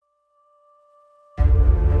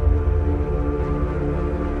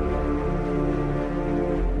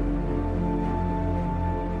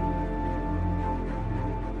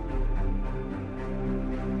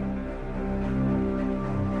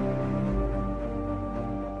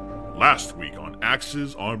Last week on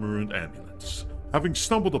Axes, Armor, and Amulets, having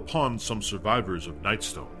stumbled upon some survivors of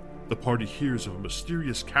Nightstone, the party hears of a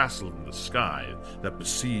mysterious castle in the sky that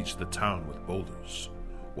besieged the town with boulders.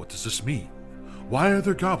 What does this mean? Why are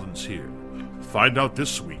there goblins here? Find out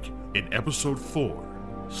this week in Episode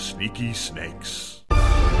 4, Sneaky Snakes.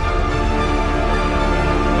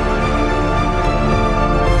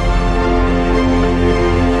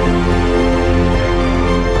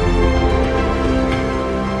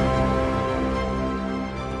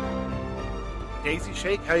 Daisy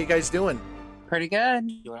Shake, how you guys doing? Pretty good.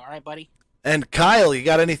 Doing all right, buddy? And Kyle, you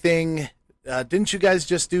got anything? Didn't you guys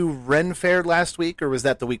just do Ren Fair last week, or was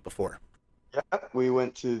that the week before? Yeah, we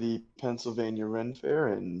went to the Pennsylvania Ren Fair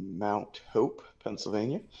in Mount Hope,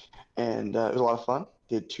 Pennsylvania, and it was a lot of fun.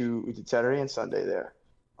 We did Saturday and Sunday there.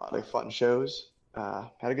 A lot of fun shows.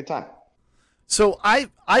 Had a good time. So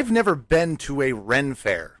I've never been to a Ren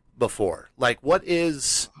Fair before. Like, what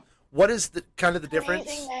is the kind of the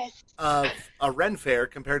difference of a Ren Fair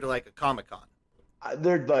compared to like a Comic-Con?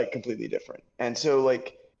 They're like completely different, and so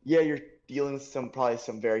like you're dealing with probably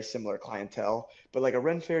some very similar clientele, but like a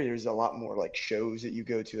Ren Fair, there's a lot more like shows that you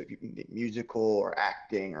go to, like you can get musical or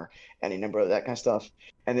acting or any number of that kind of stuff,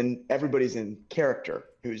 and then everybody's in character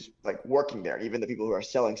who's like working there. Even the people who are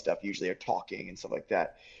selling stuff usually are talking and stuff like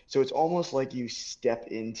that. So it's almost like you step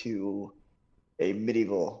into a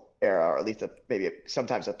medieval era, or at least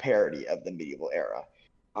sometimes a parody of the medieval era.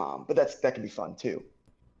 But that can be fun too.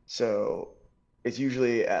 So it's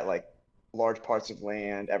usually at like large parts of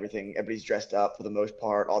land, everybody's dressed up for the most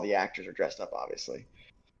part. All the actors are dressed up, obviously.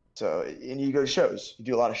 So, and you go to shows. You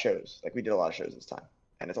do a lot of shows. Like we did a lot of shows this time,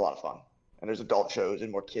 and it's a lot of fun. And there's adult shows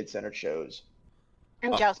and more kid-centered shows.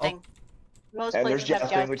 And jousting. Most and there's places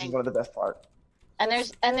have jousting, which is one of the best parts. And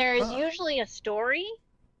there's usually a story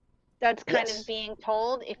that's kind of being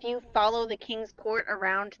told. If you follow the King's Court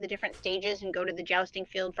around to the different stages and go to the jousting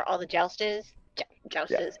field for all the jousts,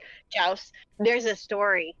 there's a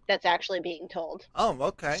story that's actually being told. Oh,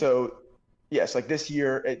 okay. So, yes, like this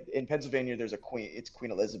year in Pennsylvania, there's a queen. It's Queen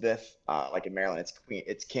Elizabeth. Like in Maryland,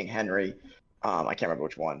 it's King Henry. I can't remember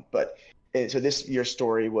which one, but so this year's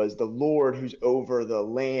story was the Lord who's over the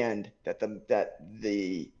land that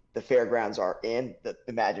the fairgrounds are in, the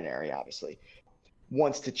imaginary, obviously,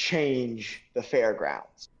 wants to change the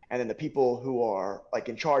fairgrounds. And then the people who are like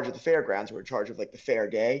in charge of the fairgrounds, who are in charge of like the fair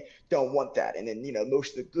day, don't want that. And then,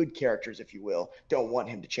 most of the good characters, if you will, don't want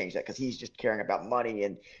him to change that because he's just caring about money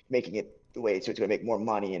and making it the way so it's going to make more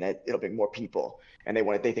money and it'll bring more people. And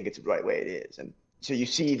they think it's the right way it is. And so you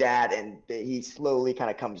see that, and he slowly kind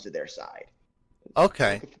of comes to their side.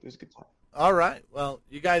 Okay. It was a good time. All right. Well,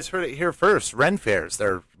 you guys heard it here first. Ren Fairs,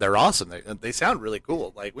 they're awesome. They sound really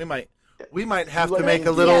cool. Like we might have to make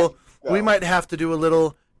a little. Yeah. We might have to do a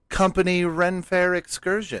little company Ren Fair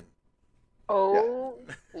excursion. Oh,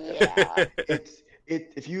 yeah.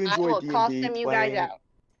 If you enjoy D&D, cost them you guys out.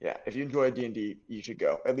 Yeah, if you enjoy D&D, you should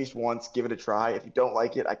go at least once. Give it a try. If you don't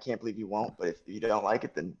like it, I can't believe you won't. But if you don't like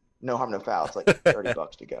it, then no harm, no foul. It's like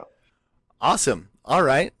 $30 to go. Awesome. All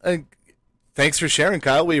right. Thanks for sharing,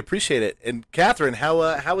 Kyle. We appreciate it. And Catherine,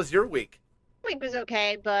 how was your week? Week was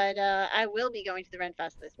okay, but I will be going to the Ren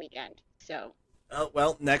Fest this weekend. So.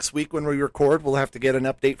 Well, next week when we record, we'll have to get an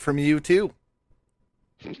update from you too.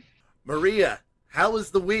 Maria, how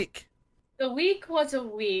was the week? The week was a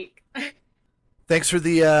week. Thanks for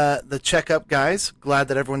the checkup, guys. Glad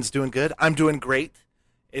that everyone's doing good. I'm doing great.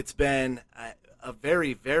 It's been a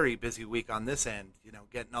very, very busy week on this end.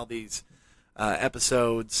 Getting all these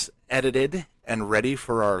episodes edited and ready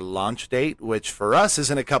for our launch date, which for us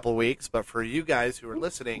is in a couple weeks, but for you guys who are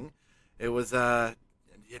listening, it was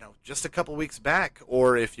just a couple weeks back.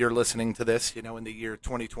 Or if you're listening to this, in the year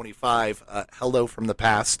 2025, hello from the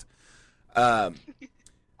past.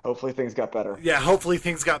 Hopefully things got better. Yeah, hopefully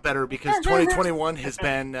things got better because 2021 has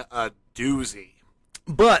been a doozy.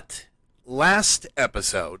 But last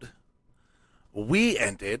episode, we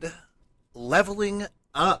ended leveling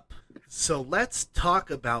up. So let's talk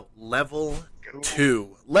about level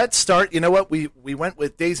 2. Let's start. You know what? We went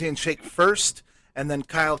with Daisy and Shake first, and then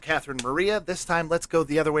Kyle, Catherine, Maria. This time, let's go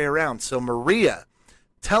the other way around. So Maria,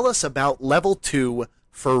 tell us about level 2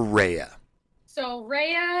 for Rhea. So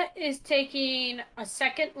Rhea is taking a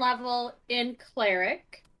second level in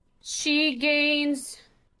Cleric. She gains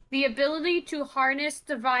the ability to harness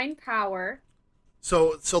divine power.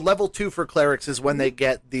 So level 2 for clerics is when they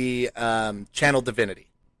get the channel divinity.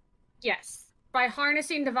 Yes. By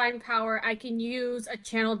harnessing divine power, I can use a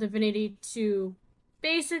channel divinity to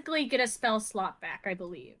basically get a spell slot back, I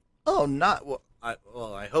believe. Oh, not well.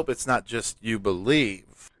 I hope it's not just you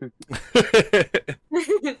believe.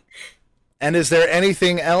 And is there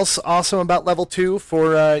anything else awesome about level 2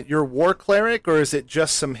 for your war cleric, or is it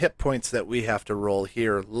just some hit points that we have to roll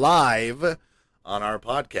here live on our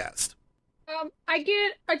podcast? I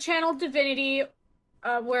get a channel divinity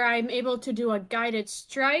where I'm able to do a guided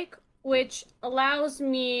strike, which allows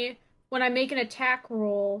me, when I make an attack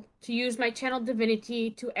roll, to use my channel divinity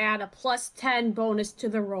to add a +10 bonus to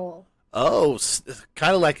the roll. Oh,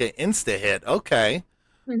 kind of like an insta hit. Okay.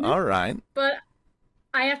 Mhm. All right. But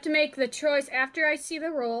I have to make the choice after I see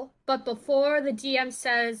the roll, but before the DM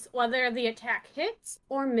says whether the attack hits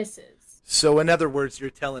or misses. So, in other words, you're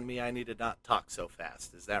telling me I need to not talk so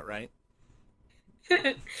fast. Is that right?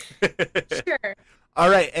 Sure. All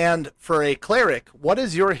right. And for a cleric, what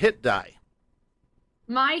is your hit die?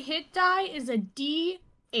 My hit die is a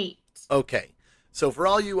D8. Okay. So for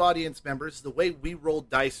all you audience members, the way we roll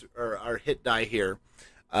dice, or our hit die here,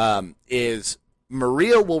 is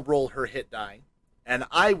Maria will roll her hit die, and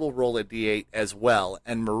I will roll a d8 as well,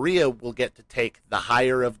 and Maria will get to take the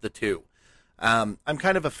higher of the two. I'm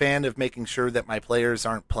kind of a fan of making sure that my players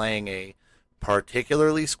aren't playing a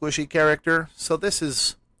particularly squishy character, so this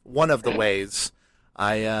is one of the ways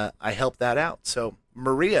I help that out. So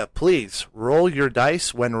Maria, please roll your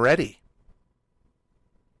dice when ready.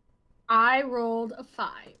 I rolled a 5.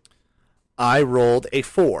 I rolled a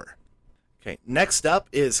 4. Okay, next up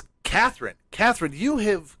is Catherine. Catherine, you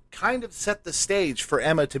have kind of set the stage for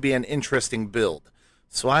Emma to be an interesting build.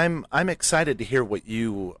 So I'm excited to hear what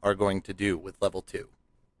you are going to do with level 2.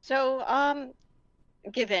 So,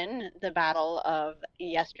 given the battle of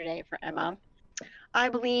yesterday for Emma, I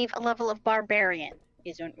believe a level of barbarian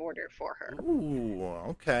is in order for her. Ooh,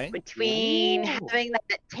 okay. Between having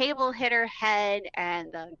that table hit her head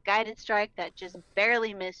and the guided strike that just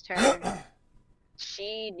barely missed her,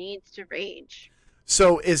 she needs to rage.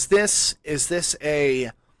 So is this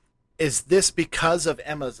because of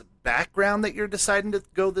Emma's background that you're deciding to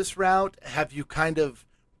go this route? Have you kind of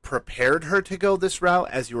prepared her to go this route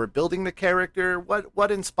as you were building the character? What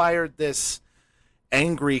inspired this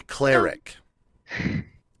angry cleric?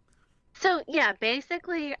 So yeah,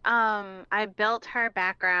 basically, I built her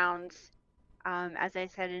background. As I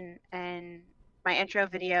said in my intro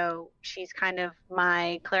video, she's kind of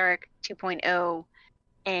my cleric 2.0,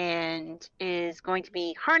 and is going to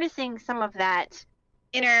be harnessing some of that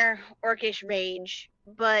inner orcish rage.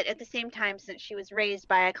 But at the same time, since she was raised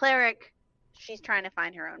by a cleric, she's trying to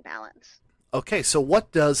find her own balance. Okay, so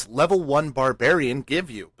what does level 1 barbarian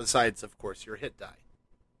give you besides, of course, your hit die?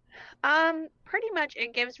 Pretty much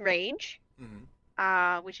it gives rage,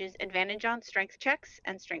 which is advantage on strength checks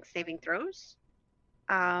and strength saving throws.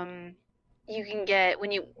 You can get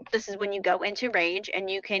this is when you go into rage, and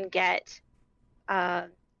you can get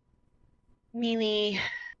melee,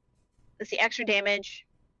 extra damage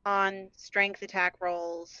on strength attack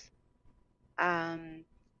rolls. And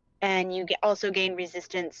you also gain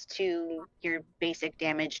resistance to your basic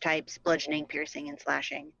damage types, bludgeoning, piercing, and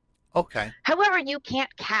slashing. Okay. However, you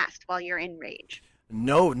can't cast while you're in rage.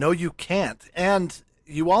 No, you can't. And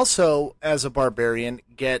you also, as a barbarian,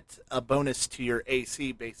 get a bonus to your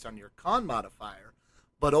AC based on your con modifier,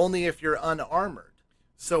 but only if you're unarmored.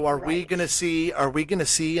 So are we gonna see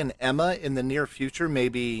an Emma in the near future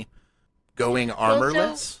maybe going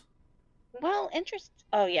armorless?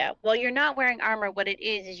 Oh yeah. Well, you're not wearing armor. What it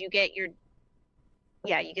is you get you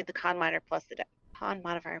get the con modifier plus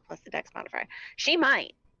the dex modifier. She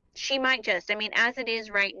might just, as it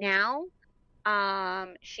is right now,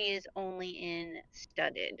 she is only in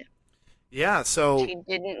studded. Yeah, so she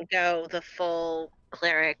didn't go the full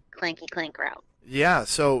cleric clanky clank route. Yeah,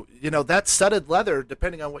 so that studded leather,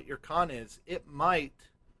 depending on what your con is, it might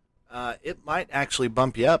actually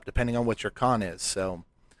bump you up depending on what your con is. So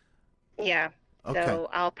yeah. Okay. So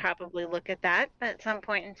I'll probably look at that at some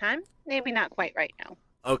point in time. Maybe not quite right now.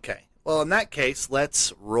 Okay. Well, in that case,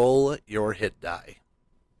 let's roll your hit die.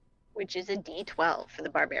 Which is a D12 for the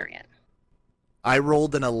barbarian. I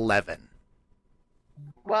rolled an 11.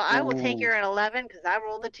 Well, I will take your 11 because I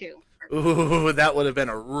rolled a 2. Ooh, that would have been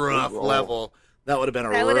a rough level. That would have been a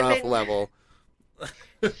rough level.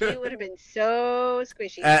 She would have been so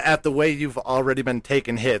squishy. At the way you've already been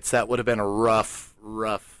taking hits, that would have been a rough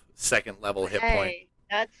second level hit point.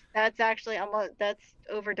 That's actually that's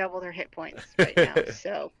over double their hit points right now.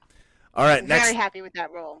 So all right, very happy with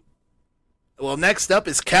that roll. Well, next up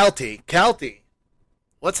is Calty. Calty,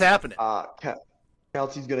 what's happening?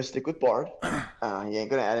 Calty's gonna stick with Bard. He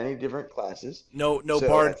ain't gonna add any different classes. No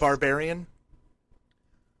Bard Barbarian.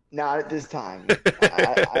 Not at this time.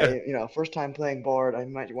 First time playing Bard, I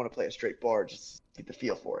might want to play a straight Bard just to get the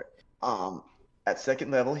feel for it. At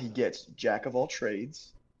second level, he gets Jack of all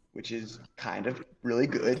trades. which is kind of really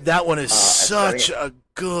good. That one is starting such a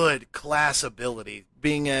good class ability.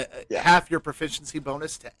 Being Yeah. half your proficiency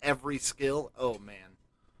bonus to every skill. Oh, man.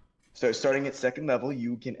 So starting at second level,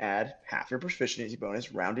 you can add half your proficiency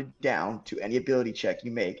bonus rounded down to any ability check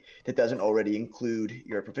you make that doesn't already include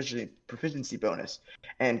your proficiency bonus.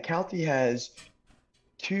 And Kalti has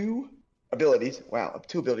two ability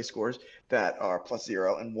scores that are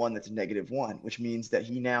 +0 and one that's -1, which means that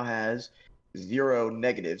he now has 0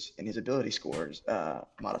 negatives in his ability scores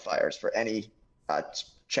modifiers for any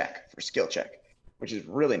skill check, which is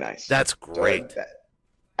really nice. That's So great.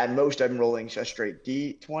 at most, I'm rolling a straight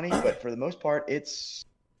D20, but for the most part,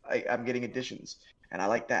 I'm getting additions, and I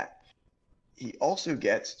like that. He also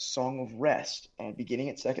gets Song of Rest, and beginning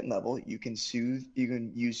at second level, you can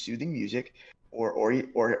use soothing music or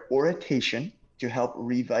oration to help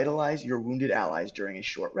revitalize your wounded allies during a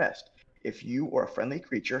short rest. If you or a friendly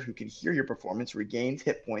creature who can hear your performance regains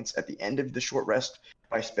hit points at the end of the short rest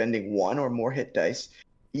by spending 1 or more hit dice,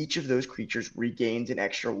 each of those creatures regains an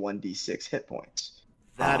extra 1d6 hit points.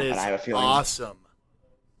 That is and I have a feeling awesome.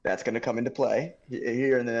 that's going to come into play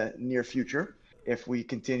here in the near future if we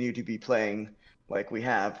continue to be playing like we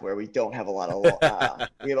have, where we don't have a lot of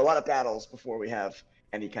we have a lot of battles before we have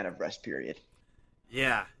any kind of rest period.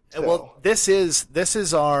 Yeah. So- Well, this is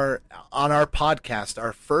on our podcast,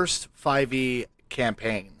 our first 5e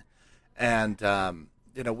campaign. And,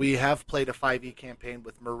 we have played a 5e campaign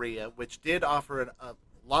with Maria, which did offer a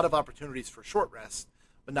lot of opportunities for short rests,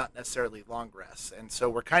 but not necessarily long rests. And so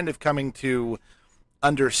we're kind of coming to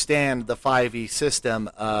understand the 5e system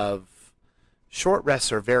of short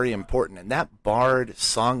rests are very important. And that Bard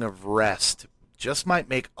Song of Rest just might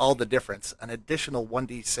make all the difference. An additional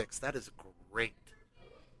 1d6, that is great.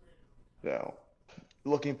 So,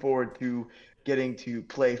 looking forward to getting to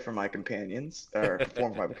play for my companions, or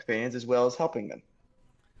perform for my companions, as well as helping them.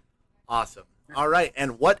 Awesome. All right,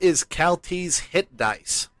 and what is Kalti's hit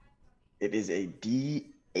dice? It is a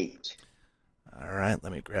D8. All right,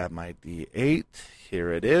 let me grab my D8.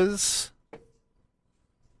 Here it is.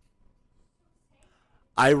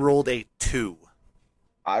 I rolled a 2.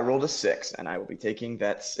 I rolled a 6, and I will be taking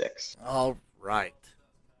that 6. All right.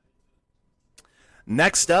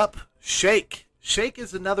 Next up, Shake. Shake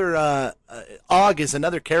is another, Og is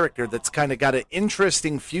another character that's kind of got an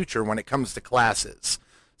interesting future when it comes to classes.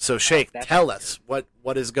 So, Shake, That's tell true. us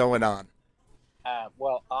what is going on.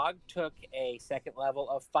 Well, Og took a second level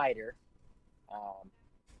of fighter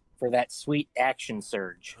for that sweet action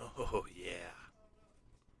surge. Oh, yeah.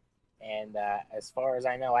 And as far as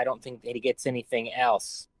I know, I don't think that he gets anything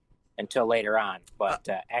else until later on. But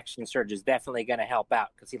action surge is definitely going to help out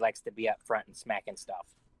because he likes to be up front and smacking stuff.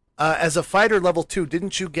 As a fighter level 2,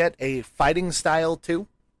 didn't you get a fighting style too?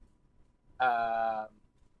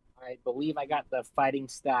 I believe I got the fighting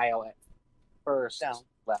style at first No.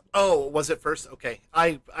 level. Oh, was it first? Okay.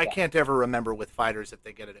 I Yeah. can't ever remember with fighters if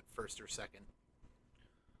they get it at first or second.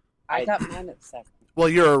 I got mine at second. Well,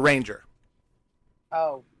 you're a ranger.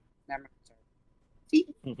 Oh, never mind.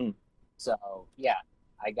 Sorry. So yeah,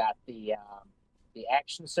 I got the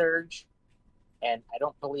action surge, and I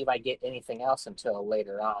don't believe I get anything else until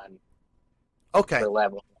later on Okay. for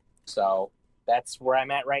level. So that's where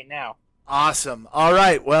I'm at right now. Awesome. All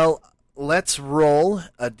right. Well, let's roll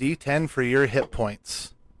a d10 for your hit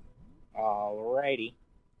points. Alrighty,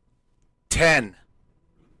 10.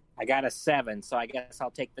 I got a 7, so I guess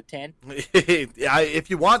I'll take the 10. If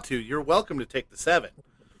you want to, you're welcome to take the 7.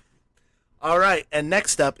 All right. And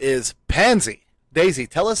next up is Pansy. Daisy,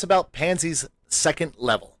 tell us about Pansy's second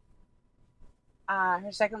level.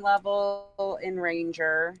 Her second level in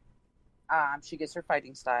Ranger, she gets her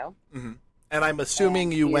fighting style. Mm-hmm. And I'm assuming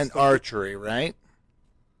And you she is went taking- archery, right?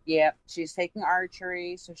 Yep, she's taking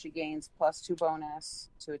archery, so she gains +2 bonus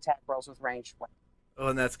to attack rolls with ranged weapons. Oh,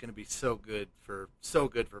 and that's going to be so good for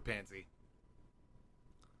Pansy.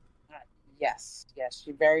 Yes,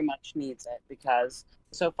 she very much needs it because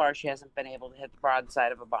so far she hasn't been able to hit the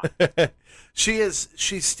broadside of a bomb. She's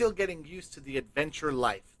still getting used to the adventure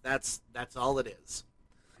life. That's all it is.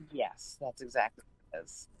 Yes, that's exactly what it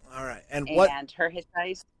is. All right. And what And her hit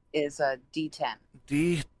dice is a D10.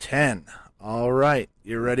 D10. All right.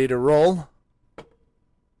 You ready to roll?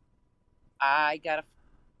 I got a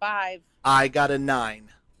 5. I got a 9.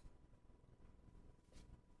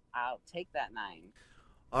 I'll take that 9.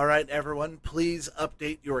 All right, everyone, please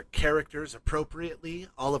update your characters appropriately.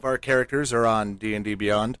 All of our characters are on D&D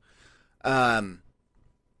Beyond. And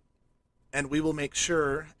we will make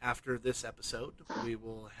sure after this episode, we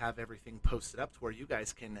will have everything posted up to where you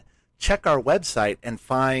guys can check our website and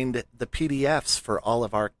find the PDFs for all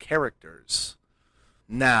of our characters.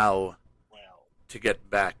 Now, Well, to get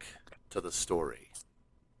back to the story.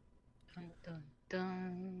 Dun, dun,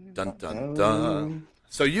 dun. Dun, dun, dun.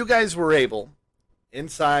 So you guys were able,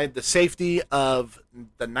 inside the safety of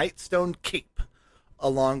the Nightstone Keep,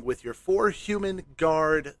 along with your 4 human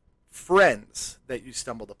guard friends that you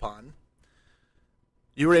stumbled upon,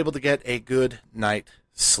 you were able to get a good night's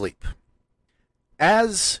sleep.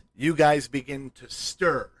 As you guys begin to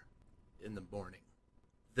stir in the morning,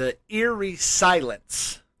 the eerie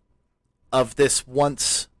silence of this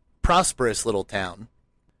once prosperous little town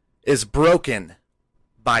is broken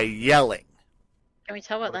by yelling. Can we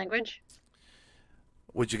tell what language?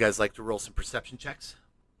 Would you guys like to roll some perception checks?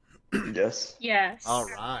 Yes. Yes. All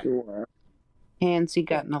right. Sure. Pansy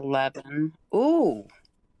got an 11. Ooh.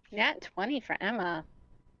 Nat 20 for Emma.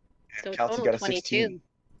 So Kelsey total got a 22. 16.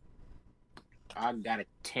 I got a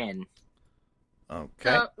 10. Okay.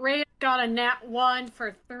 So Rhea got a nat 1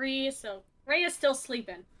 for 3, so Rhea's still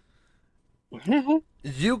sleeping.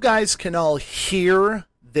 You guys can all hear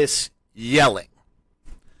this yelling,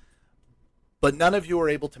 but none of you are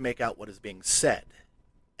able to make out what is being said.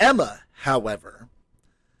 Emma, however,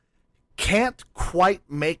 can't quite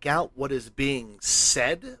make out what is being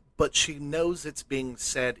said, but she knows it's being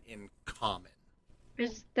said in common.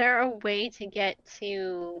 Is there a way to get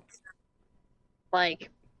to, like,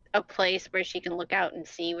 a place where she can look out and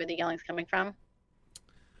see where the yelling's coming from?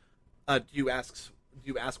 Do you ask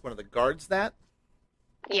one of the guards that?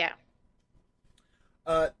 Yeah.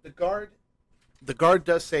 The guard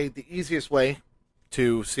does say the easiest way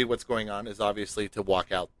to see what's going on is obviously to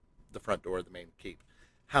walk out the front door of the main keep.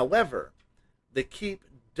 However, the keep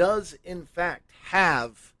does in fact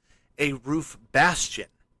have a roof bastion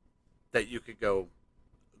that you could go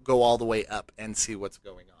all the way up and see what's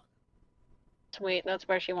going on. Sweet, that's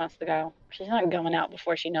where she wants to go. She's not going out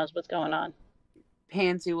before she knows what's going on.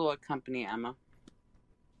 Pansy will accompany Emma.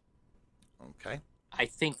 Okay. I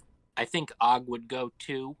think Og would go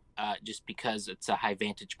too, just because it's a high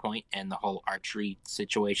vantage point and the whole archery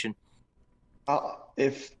situation.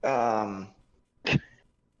 If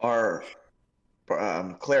our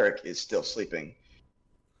cleric is still sleeping,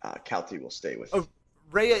 Kalti will stay with. Oh,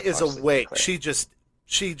 Rhea is our sleeping awake. cleric.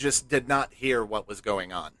 She just did not hear what was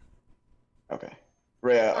going on. Okay.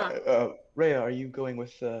 Rhea, are you going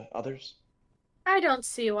with others? I don't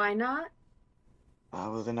see why not.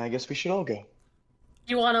 Well, then I guess we should all go.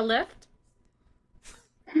 You want a lift?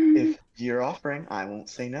 If you're offering, I won't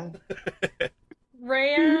say no.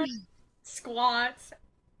 Rhea squats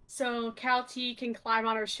so Kalti can climb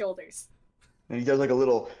on her shoulders. And he does like a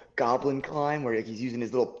little goblin climb where he's using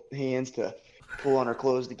his little hands to pull on her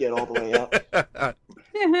clothes to get all the way up.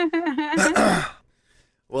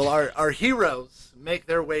 Well, our heroes make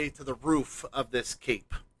their way to the roof of this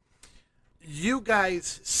keep. You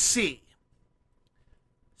guys see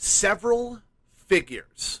several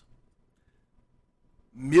figures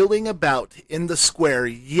milling about in the square,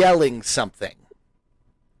 yelling something.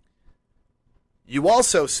 You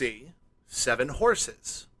also see 7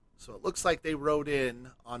 horses. So it looks like they rode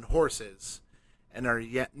in on horses and are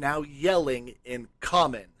now yelling in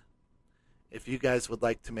common. If you guys would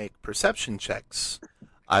like to make perception checks,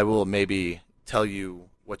 I will maybe tell you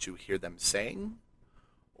what you hear them saying,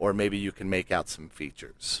 or maybe you can make out some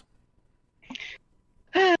features.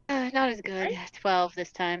 Not as good. 12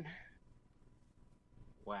 this time.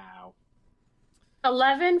 Wow.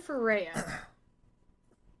 11 for Rhea.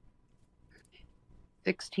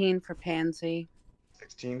 16 for Pansy.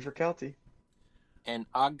 16 for Kalti. And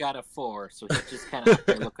Og got a 4, so he's just kind of up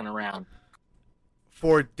there looking around.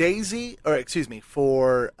 For Pansy and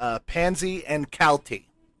Kalti,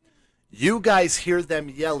 you guys hear them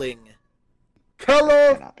yelling,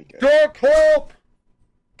 "Keller, Cannot be good. Dark Hope!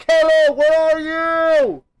 Keller, where are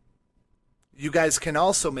you?" You guys can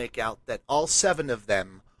also make out that all 7 of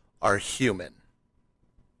them are human.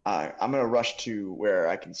 I'm gonna rush to where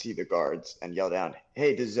I can see the guards and yell down,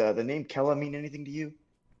 "Hey, does the name Kella mean anything to you?"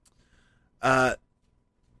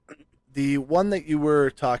 The one that you were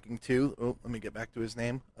talking to, let me get back to his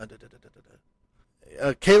name.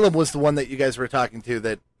 Caleb was the one that you guys were talking to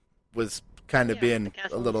that was kind of being the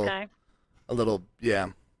castle a in the little, sky.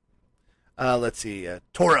 yeah. Let's see,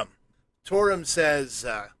 Torum. Torum says,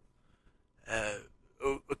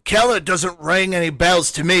 Keller doesn't ring any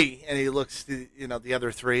bells to me. And he looks to, the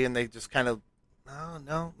other 3, and they just kind of,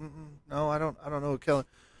 no, I don't know a Keller.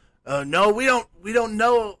 No, we don't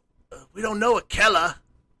know a Keller.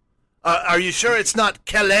 Are you sure it's not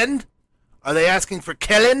Kellen? Are they asking for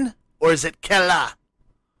Kellen, or is it Kella?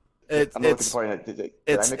 I'm looking at the party. Did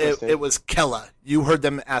I make a mistake? It was Kella. You heard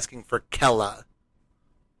them asking for Kella.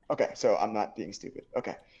 Okay, so I'm not being stupid.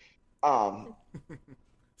 Okay.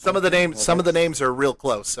 Some of the names are real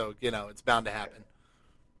close, so it's bound to happen.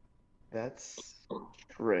 That's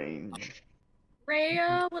strange.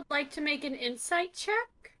 Rhea would like to make an insight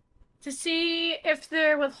check to see if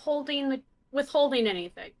they're withholding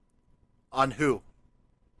anything. On who?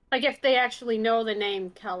 Like if they actually know the name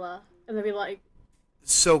Kella, and they'd be like.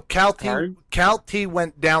 So Cal T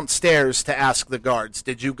went downstairs to ask the guards.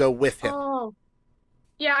 Did you go with him? Oh,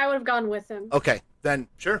 yeah, I would have gone with him. Okay, then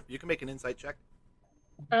sure, you can make an insight check.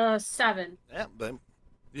 7. Yeah, but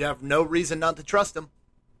you have no reason not to trust him.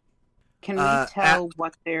 Can we tell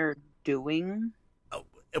what they're doing?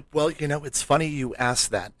 Well, it's funny you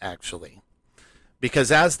ask that, actually.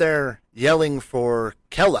 Because as they're yelling for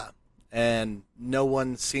Kella, and no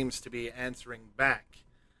one seems to be answering back,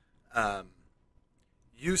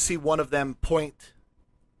 you see one of them point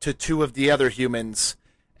to two of the other humans,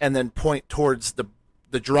 and then point towards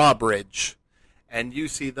the drawbridge. And you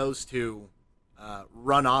see those two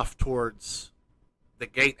run off towards the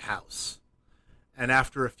gatehouse. And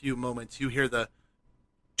after a few moments, you hear the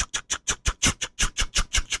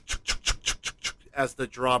as the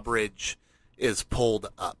drawbridge is pulled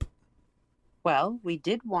up. Well, we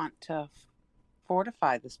did want to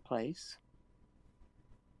fortify this place.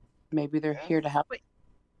 Maybe they're here to help.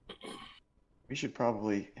 We should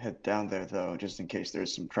probably head down there, though, just in case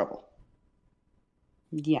there's some trouble.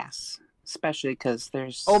 Yes, especially because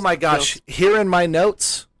there's... Oh my gosh, here in my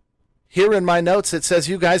notes, it says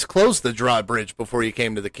you guys closed the drawbridge before you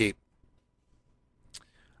came to the keep.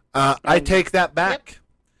 I take that back. Yep.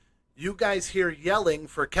 You guys hear yelling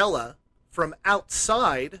for Kella from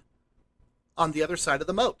outside on the other side of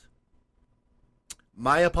the moat.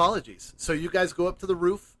 My apologies. So you guys go up to the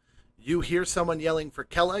roof. You hear someone yelling for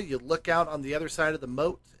Kella. You look out on the other side of the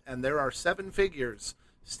moat, and there are 7 figures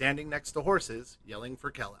standing next to horses yelling for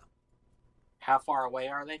Kella. How far away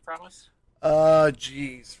are they from us?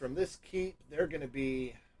 Geez. From this keep, they're going to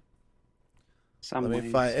be... Let me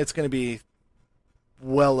find. It's going to be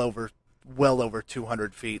well over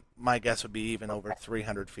 200 feet. My guess would be even over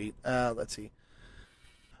 300 feet. Let's see.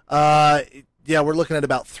 Yeah, we're looking at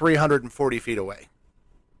about 340 feet away.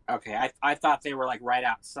 Okay, I thought they were like right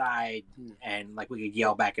outside and like we could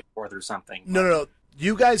yell back and forth or something. No.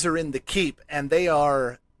 You guys are in the keep, and they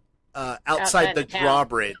are outside the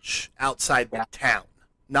drawbridge, outside the town,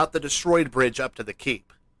 not the destroyed bridge up to the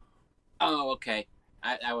keep. Oh, okay.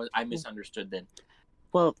 I misunderstood then.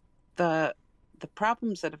 Well, the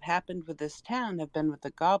problems that have happened with this town have been with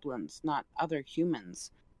the goblins, not other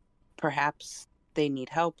humans. Perhaps they need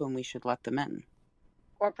help and we should let them in.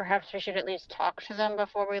 Or perhaps we should at least talk to them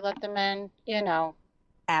before we let them in,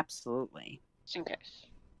 Absolutely. just in case.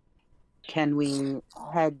 Can we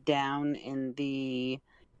head down in the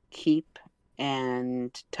keep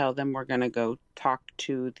and tell them we're going to go talk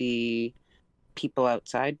to the people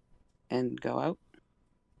outside and go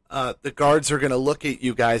out? The guards are going to look at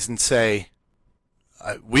you guys and say,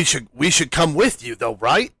 we should come with you, though,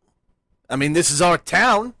 right? I mean, this is our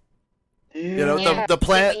town. The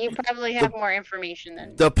plan. You probably have more information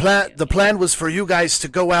than the plan. The plan was for you guys to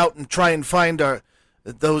go out and try and find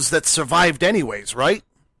those that survived, anyways, right?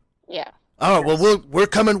 Yeah. Oh well, we're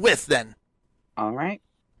coming with then. All right.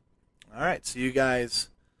 All right. So you guys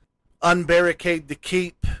unbarricade the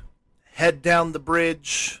keep, head down the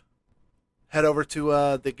bridge, head over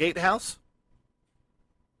to the gatehouse.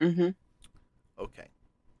 Mm-hmm. Okay.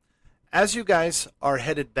 As you guys are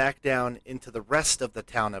headed back down into the rest of the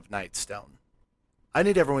town of Nightstone, I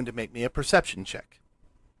need everyone to make me a perception check.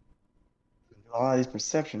 A lot of these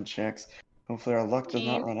perception checks. Hopefully our luck does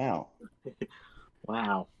not run out.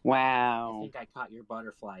 Wow. Wow. I think I caught your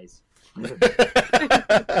butterflies.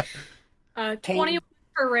 21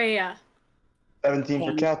 for Rhea. 17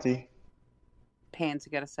 for Calty. Pansy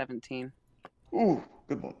got a 17. Ooh,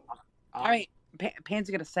 good one. All right.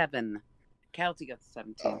 Pansy got a 7. Calty got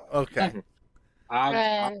 17. Okay.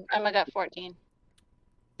 And Emma got 14.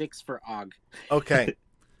 6 for Og. Okay.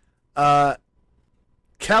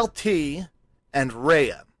 Calty and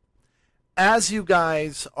Rhea, as you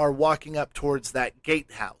guys are walking up towards that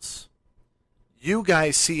gatehouse, you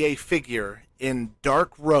guys see a figure in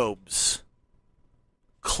dark robes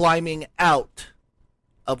climbing out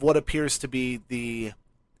of what appears to be the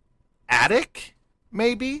attic,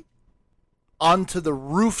 maybe, onto the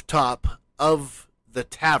rooftop of the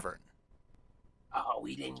tavern. Oh,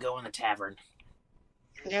 we didn't go in the tavern.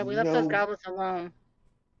 Yeah, we left those goblins alone.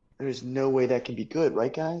 There's no way that can be good,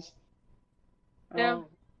 right, guys? No.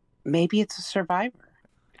 Maybe it's a survivor.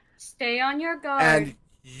 Stay on your guard. And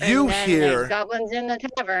you And then hear... there's goblins in the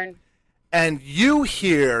tavern. And you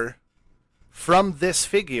hear from this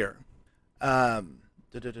figure,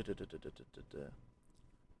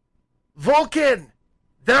 Vulcan,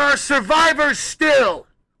 there are survivors still.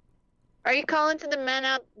 Are you calling to the men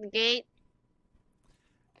out the gate?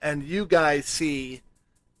 And you guys see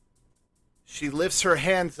she lifts her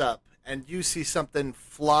hands up, and you see something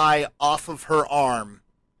fly off of her arm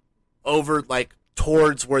over, like,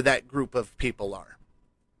 towards where that group of people are.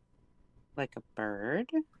 Like a bird?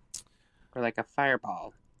 Or like a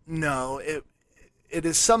fireball? No, it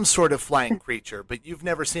is some sort of flying creature, but you've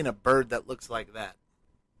never seen a bird that looks like that.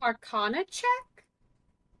 Arcana check?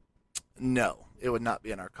 No, it would not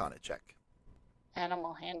be an Arcana check.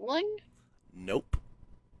 Animal handling? Nope.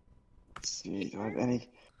 Let's see. Do I have any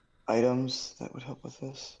items that would help with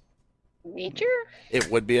this? Nature? It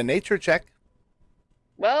would be a nature check.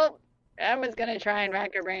 Well, Emma's gonna try and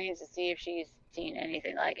rack her brains to see if she's seen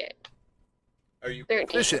anything like it. Are you 13.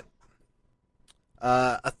 proficient?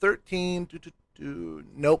 A 13.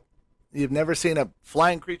 Nope. You've never seen a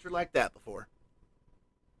flying creature like that before.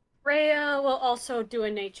 Rhea will also do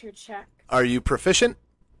a nature check. Are you proficient?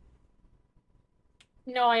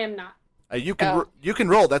 No, I am not. You can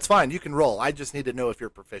roll. That's fine. You can roll. I just need to know if you're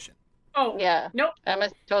proficient. Oh, Yeah. nope.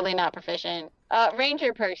 Emma's totally not proficient.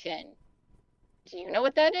 Ranger person. Do you know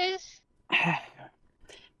what that is?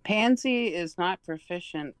 Pansy is not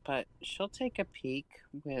proficient, but she'll take a peek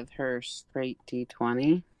with her straight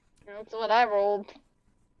D20. That's what I rolled.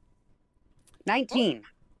 19.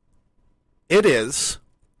 It is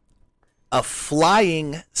a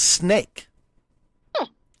flying snake.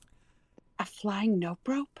 A flying nope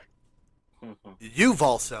rope? You've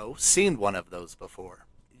also seen one of those before.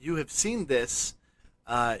 You have seen this.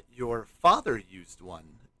 Your father used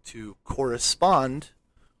one to correspond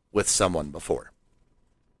with someone before.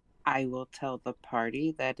 I will tell the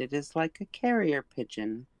party that it is like a carrier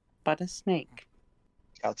pigeon, but a snake.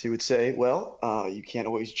 Alti would say, well, you can't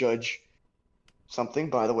always judge something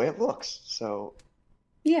by the way it looks. So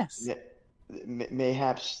Yes. yeah,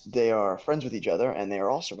 mayhaps they are friends with each other and they are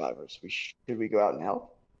all survivors. Should we go out and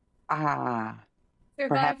help? Ah,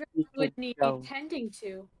 Survivor we would should need go. tending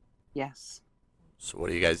to. yes. So what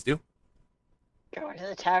do you guys do? Go to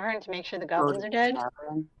the tavern to make sure the Go goblins to are the dead?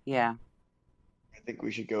 tavern. Yeah. I think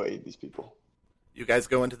we should go aid these people. You guys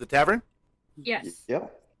go into the tavern? Yes.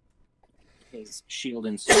 Yep. His shield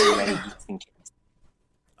and sword ready just in case.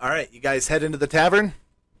 All right, you guys head into the tavern.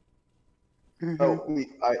 Mhm.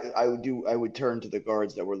 Oh, I would turn to the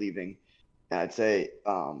guards that were leaving, and I'd say,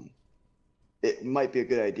 it might be a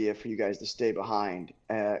good idea for you guys to stay behind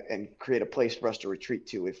and create a place for us to retreat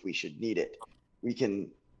to if we should need it. We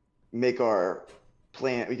can make our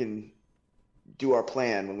plan. We can do our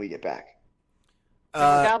plan when we get back. There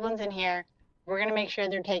are goblins in here. We're gonna make sure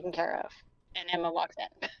they're taken care of. And Emma walks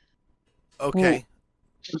in. Okay.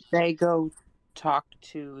 They go talk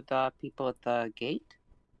to the people at the gate.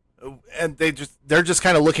 And they're just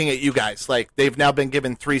kind of looking at you guys like they've now been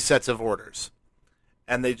given 3 sets of orders,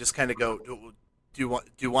 and they just kind of go, "Do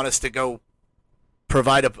you want us to go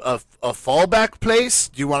provide a fallback place?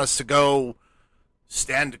 Do you want us to go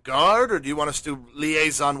stand guard, or do you want us to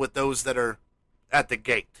liaison with those that are at the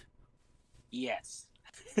gate?" Yes.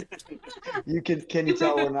 Can you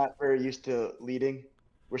tell we're not very used to leading?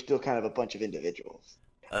 We're still kind of a bunch of individuals.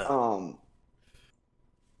 Liaison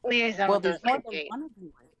Well, with those there's more at the than gate. one of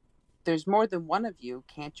you. There's more than one of you.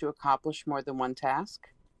 Can't you accomplish more than one task?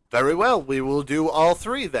 Very well, we will do all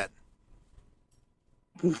 3 then.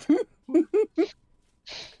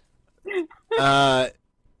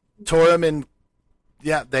 Torum and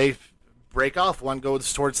they break off. One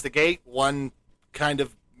goes towards the gate, one kind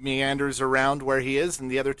of meanders around where he is, and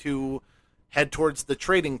the other 2 head towards the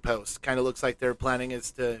trading post. Kind of looks like their planning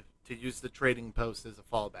is to use the trading post as a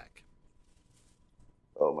fallback.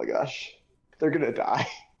 Oh my gosh, they're gonna die.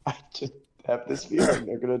 I just have this feeling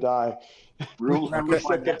they're gonna die. Rule We've number sent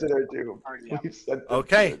one. them to their doom. Party up. We've sent them to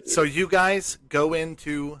Okay, their doom. so you guys go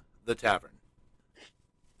into the tavern.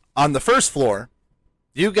 On the first floor,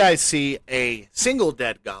 you guys see a single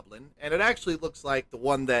dead goblin, and it actually looks like the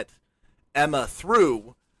one that Emma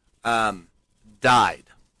threw died.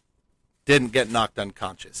 Didn't get knocked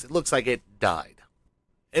unconscious. It looks like it died.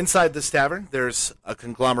 Inside this tavern, there's a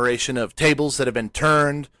conglomeration of tables that have been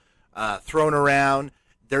turned, thrown around.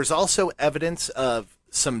 There's also evidence of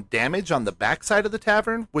some damage on the backside of the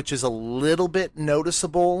tavern, which is a little bit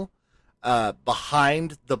noticeable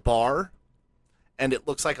behind the bar. And it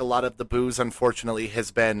looks like a lot of the booze, unfortunately,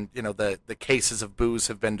 has been, the cases of booze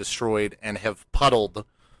have been destroyed and have puddled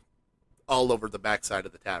all over the backside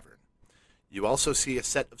of the tavern. You also see a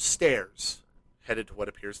set of stairs headed to what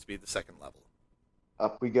appears to be the second level.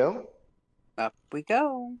 Up we go. Up we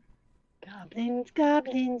go. Goblins,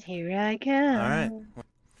 goblins, here I come. All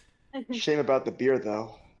right. Shame about the beer,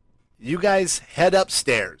 though. You guys head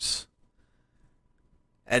upstairs,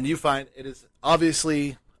 and you find it is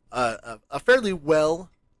obviously a fairly well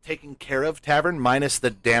taken care of tavern, minus the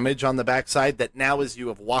damage on the backside. That now, as you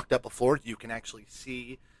have walked up a floor, you can actually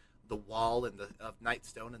see the wall and of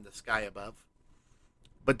Nightstone and the sky above.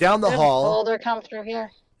 But down the Did hall, a boulder come through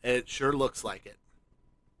here? it sure looks like it.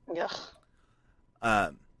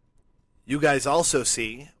 Ugh. You guys also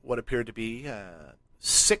see what appear to be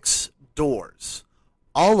 6 doors,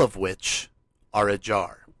 all of which are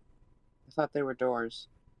ajar. I thought they were doors.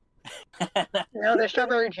 No, they're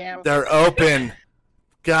strawberry jam. They're open.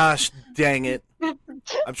 Gosh dang it!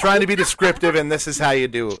 I'm trying to be descriptive, and this is how you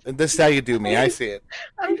do. This is how you do me. I see it.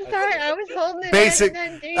 I'm sorry, I was holding it. Basic.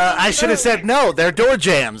 and then I should have said no. They're door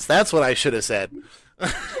jams. That's what I should have said.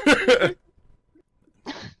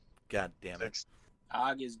 God damn it!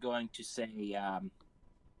 Og is going to say,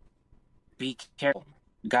 be careful.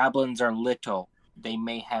 Goblins are little. They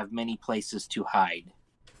may have many places to hide.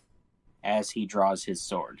 As he draws his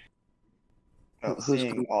sword.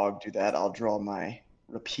 Seeing Og do that, I'll draw my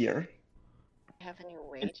rapier. Have any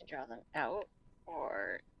way to draw them out?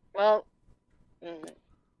 Or, well,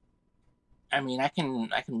 I mean, I can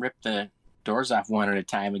rip the doors off one at a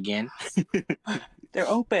time again. They're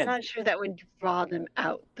I'm open. not sure that would draw them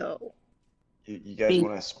out, though. You guys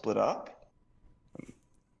want to split up?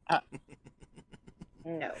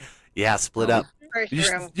 No. Yeah, split up. First You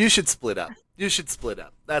room. should split up. You should split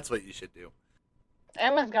up. That's what you should do.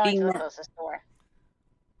 Emma's going to the Being- closest door.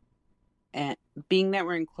 And being that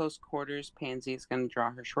we're in close quarters, Pansy is going to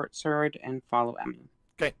draw her short sword and follow Emma.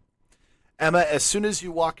 Emma, as soon as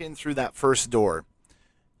you walk in through that first door,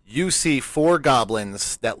 you see 4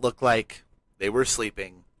 goblins that look like they were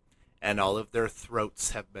sleeping, and all of their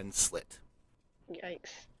throats have been slit.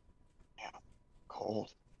 Yikes.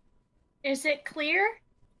 Cold. Is it clear?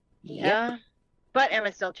 Yeah. But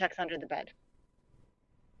Emma still checks under the bed.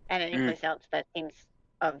 And any place else that seems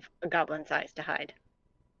of a goblin size to hide.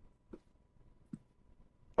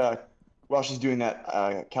 While she's doing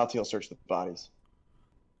that, Calty will search the bodies.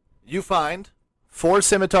 You find 4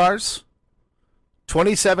 scimitars,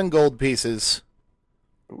 27 gold pieces,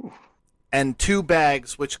 Ooh. and 2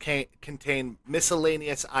 bags which contain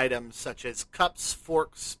miscellaneous items such as cups,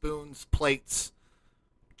 forks, spoons, plates,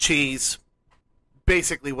 cheese,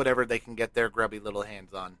 basically whatever they can get their grubby little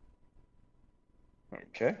hands on.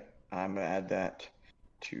 Okay. I'm going to add that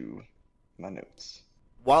to my notes.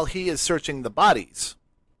 While he is searching the bodies,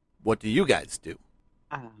 what do you guys do?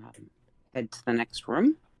 Head to the next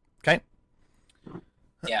room. Okay.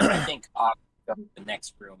 Yeah, I think Og will go to the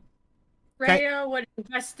next room. Rhea would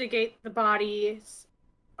investigate the bodies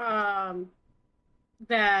that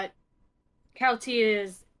Kauti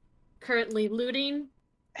is currently looting.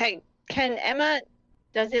 Hey, can Emma,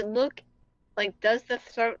 does it look like, does the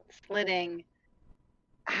throat slitting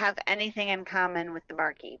have anything in common with the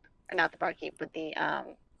barkeep? Or not the barkeep, but the,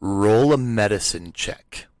 Roll a medicine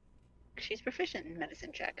check. she's proficient in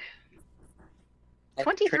medicine check.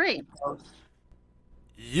 23.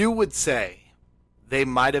 You would say they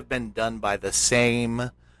might have been done by the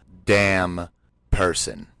same damn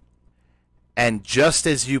person. And just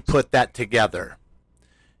as you put that together,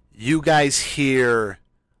 you guys hear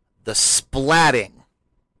the splatting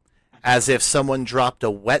as if someone dropped a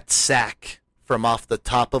wet sack from off the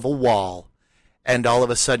top of a wall, and all of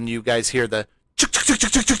a sudden you guys hear the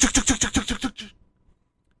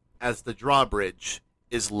as the drawbridge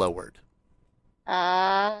is lowered.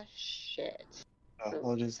 Shit.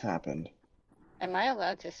 What just happened? Am I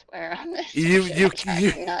allowed to swear on this? You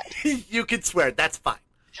Not. you can swear. That's fine.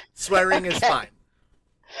 Swearing is Okay. fine.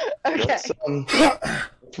 Okay.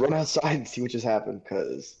 Let's run outside and see what just happened,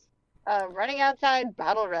 because Running outside,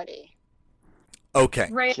 battle ready. Okay.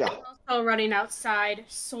 Rhea Yeah. is also running outside,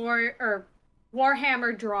 sword or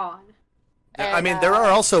warhammer drawn. I mean, there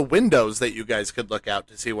are also windows that you guys could look out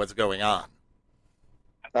to see what's going on.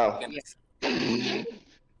 Oh.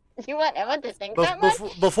 You want Emma to think that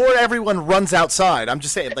much? Before everyone runs outside, I'm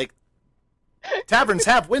just saying, like, taverns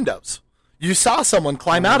have windows. You saw someone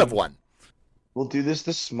climb out of one. We'll do this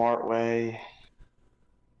the smart way.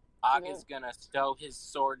 Og is gonna stow his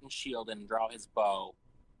sword and shield and draw his bow,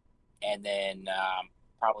 and then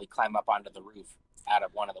probably climb up onto the roof out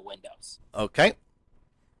of one of the windows. Okay.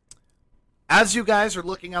 As you guys are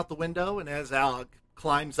looking out the window, and as Alec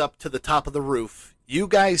climbs up to the top of the roof, you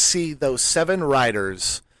guys see those 7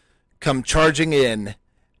 riders come charging in,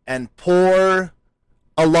 and poor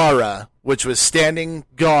Alara, which was standing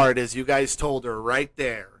guard, as you guys told her right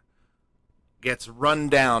there, gets run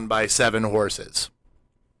down by 7 horses.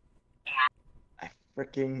 I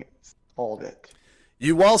freaking called it.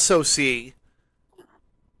 You also see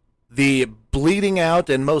the bleeding out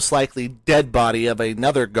and most likely dead body of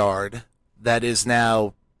another guard that is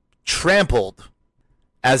now trampled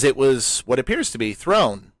as it was what appears to be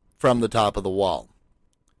thrown from the top of the wall.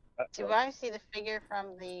 Do I see the figure from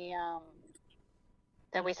the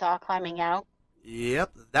that we saw climbing out?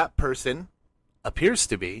 Yep, that person appears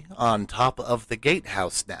to be on top of the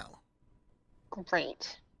gatehouse now.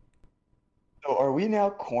 Great. So are we now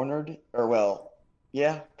cornered? Or, well,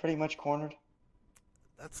 yeah, pretty much cornered.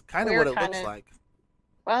 That's kind of We're what it looks kinda- like.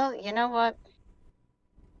 Well, you know what?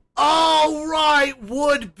 All right,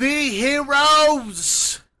 would-be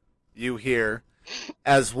heroes, you hear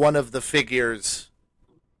as one of the figures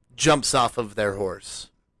jumps off of their horse.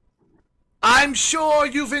 I'm sure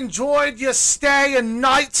you've enjoyed your stay in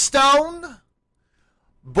Nightstone,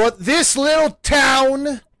 but this little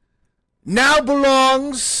town now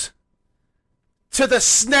belongs to the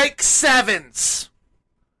Snake Sevens.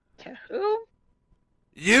 To who?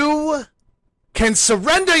 You can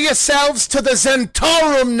surrender yourselves to the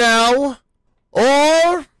Zentarum now,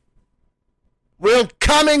 or we'll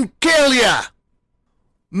come and kill ya.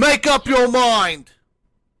 Make up your mind.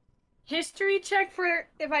 History check for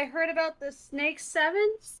if I heard about the Snake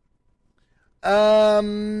Sevens?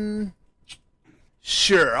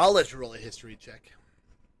 Sure, I'll let you roll a history check.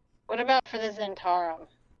 What about for the Zentarum?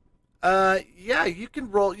 Yeah, you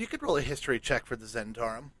could roll a history check for the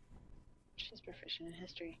Zentarum. She's proficient in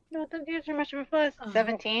history. No, don't give her much of a plus.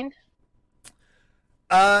 17.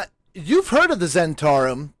 You've heard of the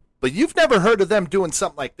Zentarum, but you've never heard of them doing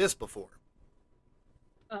something like this before.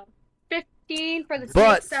 15 for the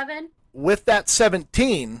But- Snake Seven. With that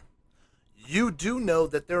 17, you do know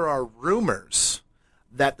that there are rumors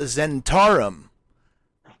that the Zentarum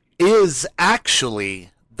is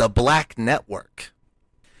actually the Black Network.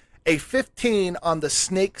 A 15 on the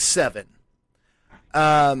Snake 7.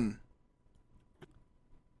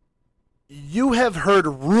 You have heard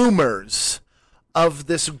rumors of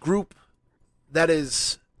this group that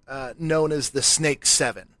is known as the Snake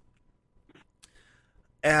 7.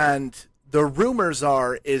 And the rumors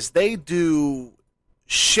is they do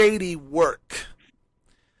shady work,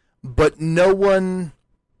 but no one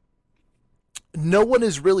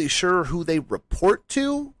is really sure who they report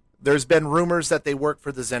to. There's been rumors that they work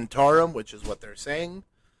for the Zentarum, which is what they're saying.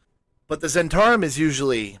 But the Zentarum is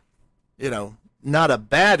usually, not a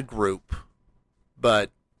bad group, but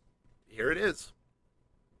here it is.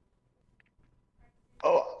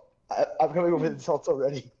 Oh, I'm coming up with insults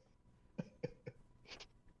already.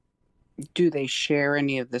 Do they share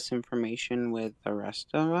any of this information with the rest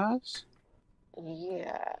of us?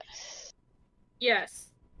 Yes. Yes.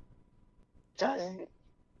 Doesn't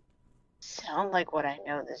sound like what I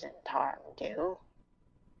know the Zentarum do.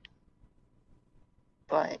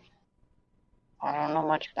 But I don't know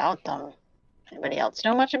much about them. Anybody else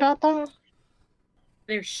know much about them?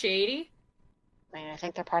 They're shady. I mean, I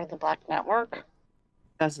think they're part of the Black Network.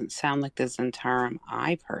 Doesn't sound like the Zentarum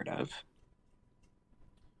I've heard of.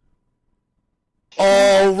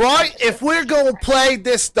 All right, if we're going to play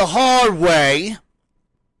this the hard way,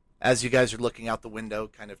 as you guys are looking out the window,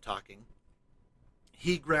 kind of talking,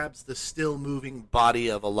 he grabs the still moving body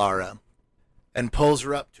of Alara and pulls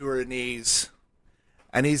her up to her knees,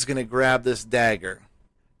 and he's going to grab this dagger,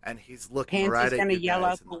 and he's looking right Pansy's at gonna you yell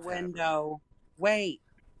guys out in the tavern. window. Wait.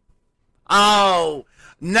 Oh,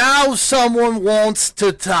 now someone wants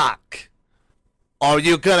to talk. Are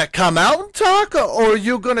you going to come out and talk, or are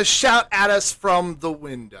you going to shout at us from the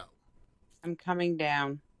window? I'm coming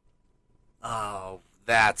down. Oh,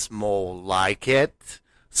 that's more like it.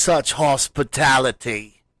 Such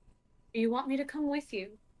hospitality. Do you want me to come with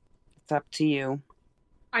you? It's up to you.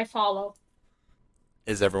 I follow.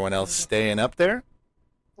 Is everyone else staying up there?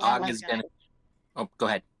 Og is gonna. Oh, go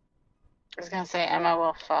ahead. I was gonna say Emma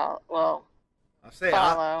will follow. I'll say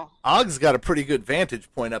Follow. Og's got a pretty good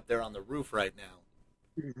vantage point up there on the roof right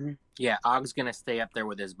now. Mhm. Yeah, Og's gonna stay up there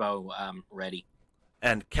with his bow ready.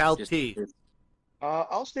 And Cal Just- T.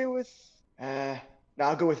 I'll stay with. No,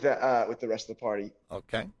 I'll go with the rest of the party.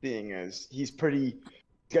 Okay. Being as he's got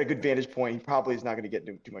a good vantage point. He probably is not going to get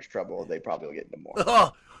into too much trouble. They probably will get into more.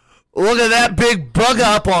 Oh, look at that big bug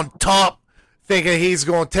up on top, thinking he's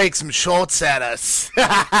going to take some shots at us.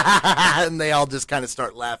 And they all just kind of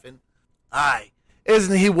start laughing. Aye,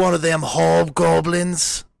 isn't he one of them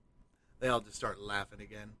hobgoblins? They all just start laughing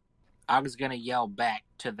again. Og's gonna yell back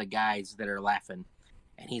to the guys that are laughing,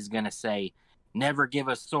 and he's gonna say, "Never give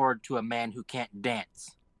a sword to a man who can't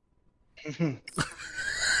dance."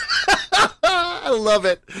 I love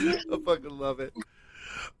it. I fucking love it.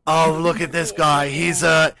 Oh, look at this guy.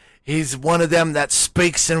 He's one of them that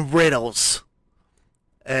speaks in riddles.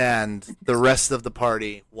 And the rest of the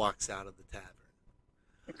party walks out of the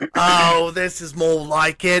tavern. Oh, this is more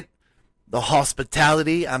like it. The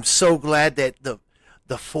hospitality. I'm so glad that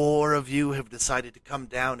the four of you have decided to come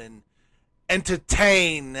down and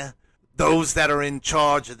entertain those that are in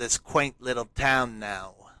charge of this quaint little town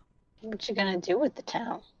now. What you gonna do with the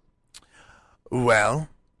town? Well,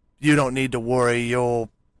 you don't need to worry your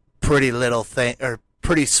pretty little thing or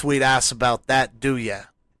pretty sweet ass about that, do ya?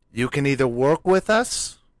 You can either work with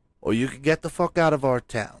us or you can get the fuck out of our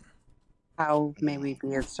town. How may we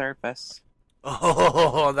be of service?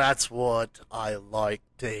 Oh, that's what I like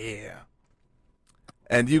to hear.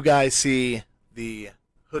 And you guys see the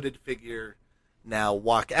hooded figure now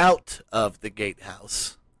walk out of the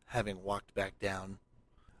gatehouse, having walked back down.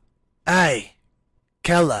 Hey,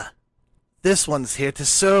 Kella, this one's here to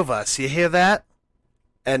serve us. You hear that?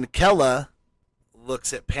 And Kella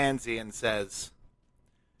looks at Pansy and says,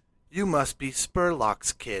 "You must be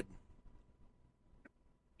Spurlock's kid."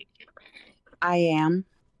 I am.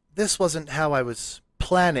 This wasn't how I was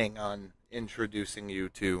planning on introducing you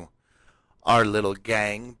to our little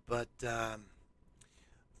gang, but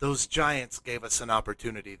those giants gave us an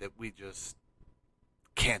opportunity that we just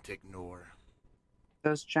can't ignore.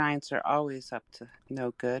 Those giants are always up to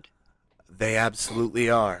no good. They absolutely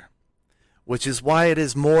are. Which is why it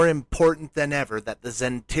is more important than ever that the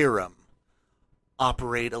Zentirum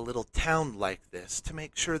operate a little town like this to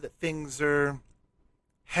make sure that things are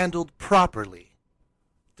handled properly.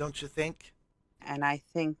 Don't you think? And I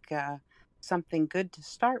think something good to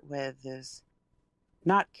start with is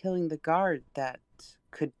not killing the guard that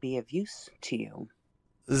could be of use to you.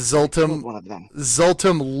 Zoltum, One of them.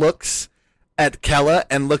 Zoltum looks at Kella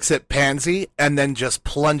and looks at Pansy and then just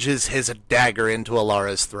plunges his dagger into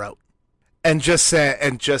Alara's throat. And just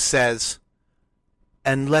says,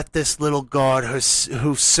 "And let this little guard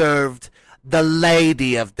who served the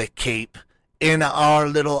lady of the keep in our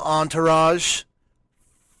little entourage,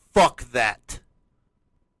 fuck that.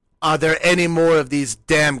 Are there any more of these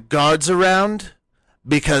damn guards around?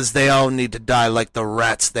 Because they all need to die like the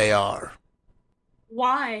rats they are.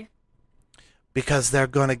 Why? Because they're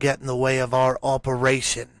gonna get in the way of our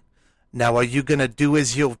operation. Now, are you gonna do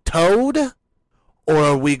as you're told? Or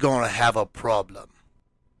are we gonna have a problem?"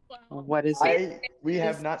 What is it? We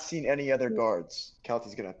have not seen any other guards.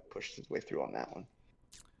 Kelty's gonna push his way through on that one.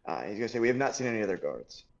 He's gonna say, "We have not seen any other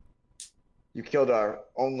guards. You killed our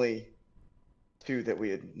only two that we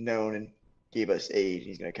had known and gave us aid."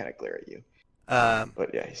 He's gonna kind of glare at you.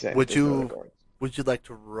 But yeah, he's saying, Would "There's no other you guards." would you like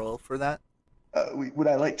to roll for that? Would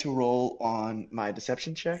I like to roll on my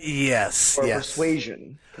deception check Yes, or yes.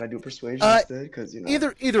 persuasion? Can I do persuasion instead? Because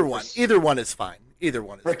Either one. Either one is fine. Either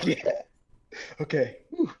one is fine. Yeah. Okay.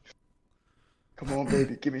 Whew. Come on,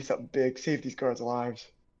 baby. Give me something big. Save these guards' lives.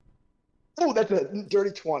 Oh, that's a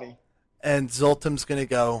dirty 20. And Zoltum's gonna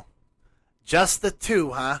go, "Just the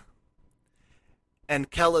two, huh?" And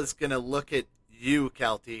Kella's gonna look at you,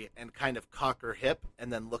 Kelty, and kind of cock her hip,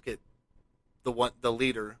 and then look at the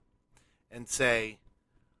leader, and say,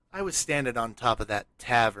 "I was standing on top of that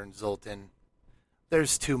tavern, Zoltan.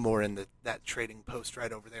 There's two more in that trading post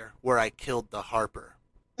right over there, where I killed the Harper."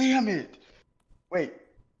 Damn it. Wait.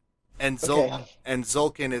 And Okay.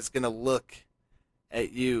 Zulkin is gonna look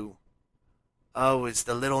at you. "Oh, is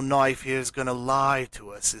the little knife here is gonna lie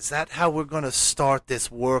to us? Is that how we're gonna start this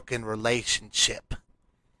working relationship?"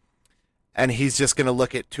 And he's just gonna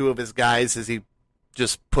look at two of his guys as he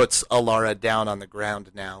just puts Alara down on the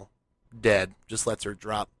ground now, dead. Just lets her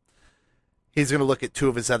drop. He's gonna look at two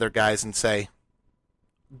of his other guys and say,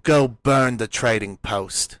 "Go burn the trading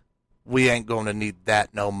post. We ain't gonna need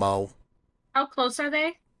that no mo." How close are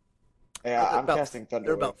they? Yeah, I'm casting Thunder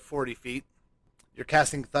They're Wave. about 40 feet. You're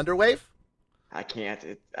casting Thunderwave? I can't.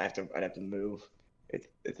 I'd have to move.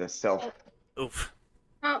 It's a self. Oof.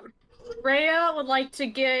 Rhea would like to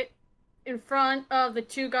get in front of the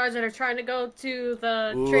two guys that are trying to go to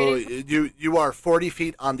the Ooh, trading. you are 40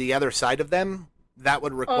 feet on the other side of them. That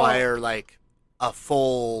would require like a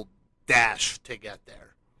full dash to get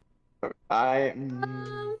there.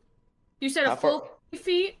 You said How a full far? 40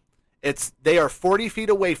 feet? They are 40 feet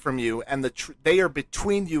away from you, and they are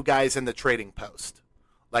between you guys and the trading post.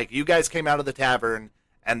 Like, you guys came out of the tavern,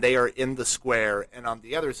 and they are in the square, and on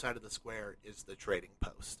the other side of the square is the trading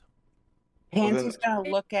post. Pansy's going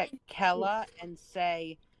to look at Kella and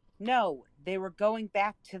say, "No, they were going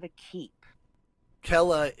back to the keep."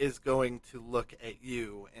 Kella is going to look at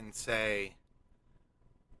you and say,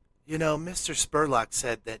 "You know, Mr. Spurlock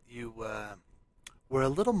said that you were a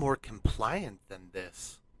little more compliant than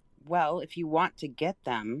this." Well, if you want to get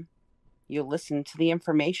them, you listen to the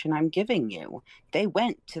information I'm giving you. They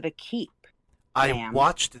went to the keep. I Ma'am.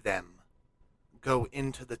 watched them go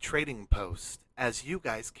into the trading post as you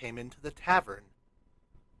guys came into the tavern.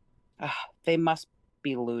 They must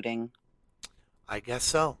be looting. I guess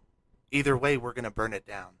so. Either way, we're going to burn it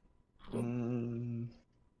down.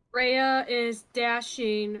 Rhea is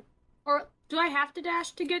dashing, or do I have to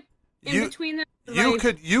dash to get in You- between them?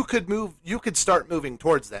 You could start moving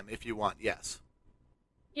towards them if you want. Yes.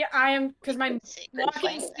 Yeah, I am, because my Secret walking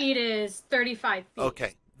flame. speed is 35 feet.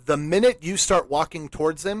 Okay. The minute you start walking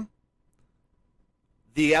towards them,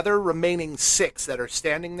 the other remaining 6 that are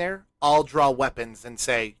standing there all draw weapons and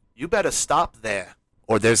say, "You better stop there,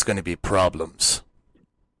 or there's going to be problems."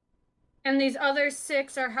 And these other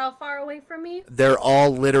 6 are how far away from me? They're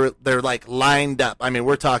all they're like lined up. I mean,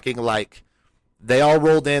 we're talking like they all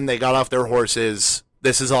rolled in, they got off their horses.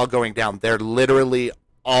 This is all going down. They're literally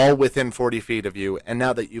all within 40 feet of you. And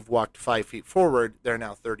now that you've walked 5 feet forward, they're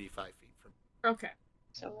now 35 feet from you. Okay.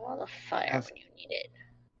 So wall of fire when you need it.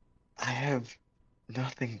 I have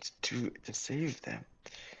nothing to save them.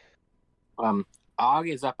 Og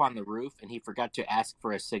is up on the roof, and he forgot to ask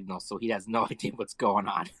for a signal, so he has no idea what's going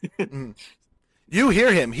on. You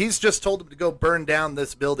hear him. He's just told him to go burn down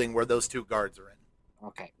this building where those 2 guards are in.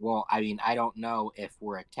 Okay, well, I mean, I don't know if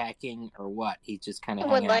we're attacking or what. He's just kind I of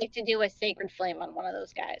would hanging out. like to do a sacred flame on one of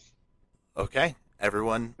those guys. Okay.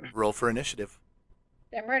 Everyone roll for initiative.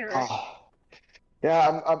 They're murderers. Oh.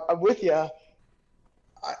 Yeah, I'm with you.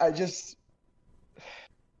 I just.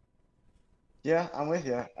 Yeah, I'm with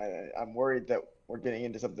you. I'm worried that we're getting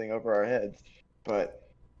into something over our heads, but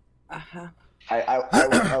Uh-huh.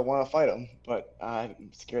 I want to fight them, but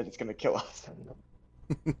I'm scared it's gonna kill us.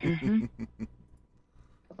 Mhm.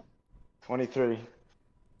 23.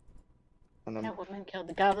 And then That woman killed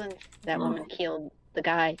the goblins. That woman killed the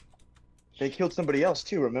guy. they killed somebody else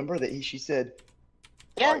too. Remember that she said.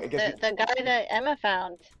 Yeah, I guess the guy that Emma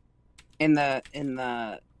found In the in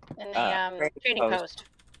the Trading trading post. post.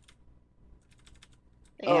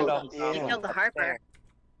 They Oh, killed, yeah. they killed the Harper.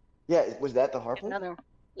 Yeah, was that the Harper? Another.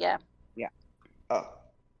 Yeah. Oh,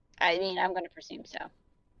 I mean, I'm going to presume so.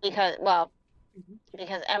 Because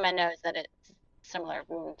Emma knows that it's similar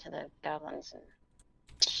wound to the goblins and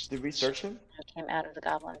did we search him? who came out of the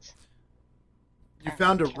goblins. You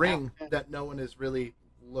found a ring that no one has really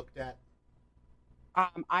looked at.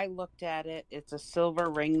 I looked at it. It's a silver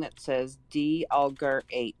ring that says D. Alger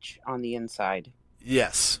H on the inside.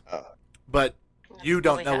 Yes. Oh. But you That's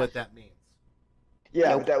all don't we know have. what that means.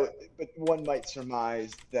 Yeah, Nope. but one might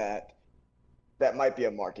surmise that that might be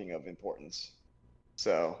a marking of importance.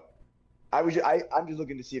 So, I'm just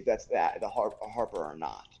looking to see if that's a Harper or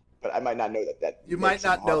not. But I might not know that. You makes might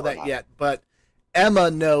not him know Harper or that not. yet, but Emma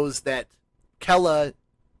knows that Kella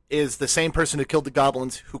is the same person who killed the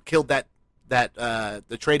goblins, who killed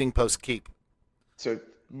the trading post keep. So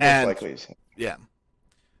most And- likely. Yeah.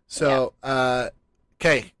 So,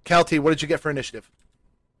 okay, Kelty, what did you get for initiative?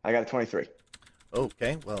 I got a 23.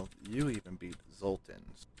 Okay, well, you even beat Zoltan.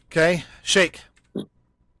 Okay, Shake,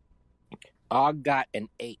 Og got an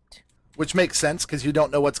 8. which makes sense because you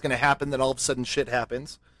don't know what's going to happen, then all of a sudden shit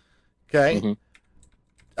happens. Okay.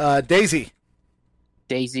 Mhm. Daisy.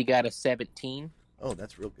 Daisy got a 17. Oh,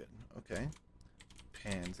 that's real good. Okay.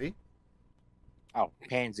 Pansy. Oh,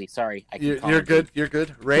 Pansy, sorry. I keep You're calling her good. You're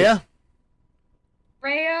good. Rhea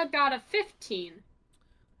Rhea got a 15.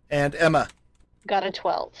 and Emma. Got a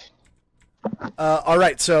 12. All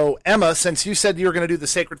right, so Emma, since you said you were going to do the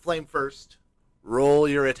Sacred Flame first, roll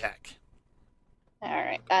your attack. All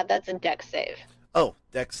right. That's a dex save. Oh,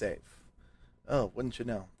 dex save. Oh, wouldn't you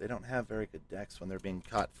know? They don't have very good decks when they're being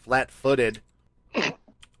caught flat-footed. It's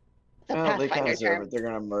a Well, they kind Pathfinder of deserve term. it. They're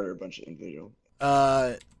gonna murder a bunch of individuals.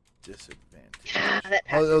 Disadvantage. That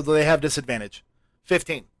Oh, they have disadvantage.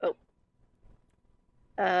 15.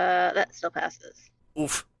 that still passes.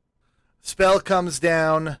 Oof. Spell comes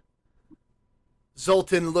down.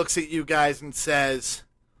 Zoltan looks at you guys and says,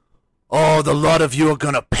 "Oh, the lot of you are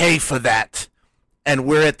going to pay for that. And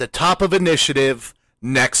we're at the top of initiative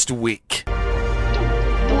next week."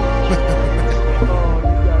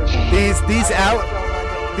 These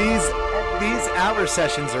hour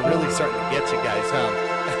sessions are really starting to get you guys, huh?